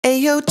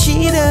Ayo,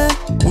 cheetah,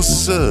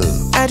 What's up?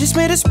 I just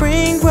made a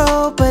spring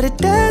roll, but it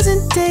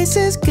doesn't taste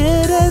as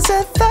good as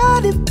I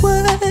thought it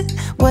would.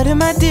 What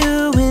am I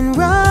doing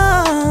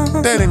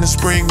wrong? That ain't a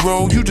spring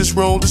roll, you just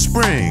rolled a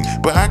spring.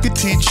 But I could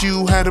teach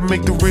you how to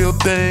make the real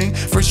thing.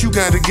 First you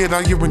gotta get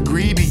all your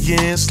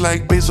ingredients,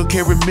 like basil,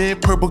 carrot,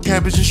 mint, purple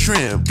cabbage, and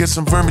shrimp. Get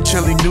some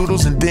vermicelli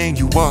noodles and then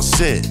you all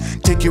set.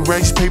 Take your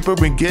rice paper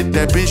and get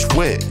that bitch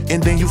wet.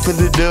 And then you fill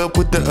it up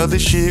with the other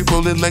shit.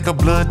 Roll it like a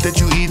blunt that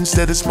you eat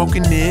instead of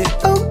smoking it.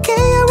 Okay,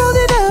 I rolled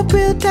it up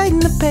real tight in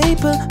the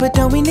paper, but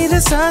don't we need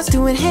a sauce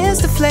to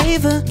enhance the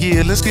flavor?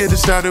 Yeah, let's get it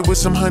started with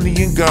some honey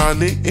and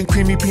garlic and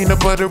creamy peanut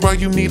butter. All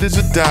you need is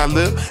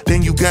 $1.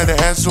 Then you gotta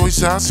add soy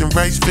sauce and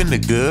rice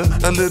vinegar,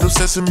 a little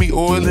sesame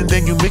oil, and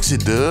then you mix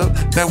it up.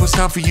 Now it's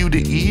time for you to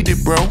eat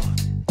it, bro.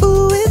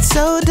 Ooh, it's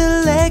so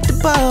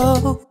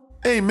delectable.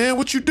 Hey man,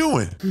 what you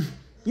doing?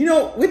 You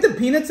know, with the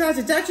peanut sauce,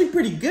 it's actually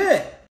pretty good.